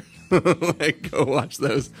sure. Like, go watch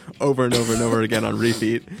those over and over and over again on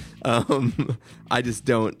repeat. I just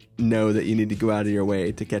don't know that you need to go out of your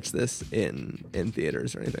way to catch this in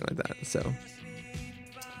theaters or anything like that. So,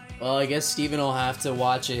 well, I guess Steven will have to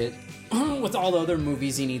watch it with all the other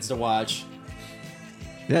movies he needs to watch.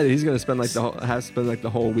 Yeah, he's gonna spend like the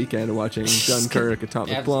whole weekend watching Dunkirk,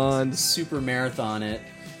 Atomic Blonde, super marathon it.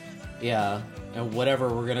 Yeah, and whatever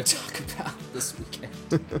we're gonna talk about this weekend.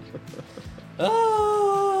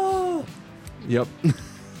 Oh. Yep.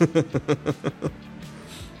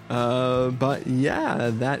 But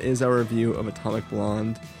yeah, that is our review of Atomic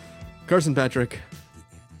Blonde. Carson Patrick,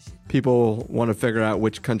 people want to figure out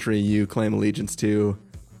which country you claim allegiance to.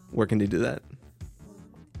 Where can they do that?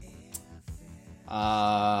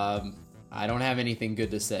 I don't have anything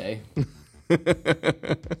good to say.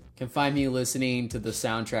 Can find me listening to the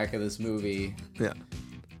soundtrack of this movie. Yeah.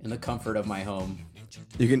 In the comfort of my home.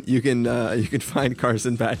 You can find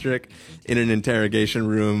Carson Patrick in an interrogation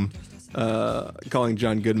room, calling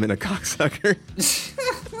John Goodman a cocksucker.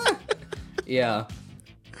 Yeah.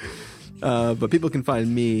 But people can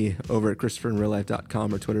find me over at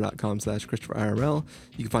ChristopherInRealLife.com or Twitter.com/ChristopherIRL.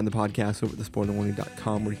 You can find the podcast over at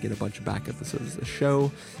TheSpoilerWarning.com, where you get a bunch of back episodes of the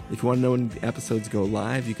show. If you want to know when the episodes go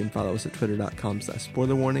live, you can follow us at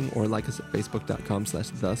Twitter.com/SpoilerWarning or like us at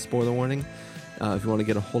Facebook.com/TheSpoilerWarning. If you want to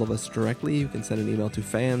get a hold of us directly, you can send an email to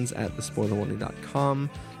fans@TheSpoilerWarning.com,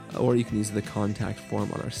 or you can use the contact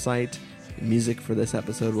form on our site. Music for this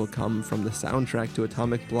episode will come from the soundtrack to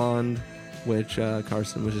Atomic Blonde, which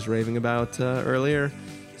Carson was just raving about earlier.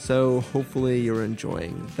 So hopefully you're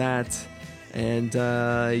enjoying that. And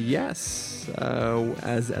yes,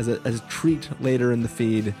 as a treat later in the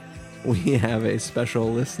feed, we have a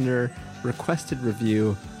special listener requested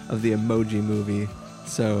review of the Emoji Movie.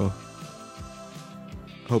 So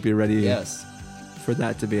hope you're ready for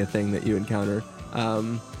that to be a thing that you encounter.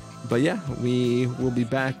 But yeah, we will be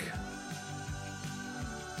back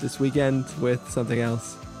this weekend with something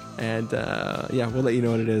else. And yeah, we'll let you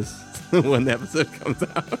know what it is when the episode comes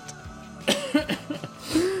out.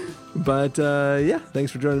 But yeah,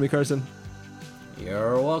 thanks for joining me, Carson.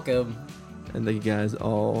 You're welcome. And thank you guys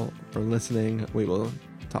all for listening. We will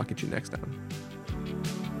talk at you next time.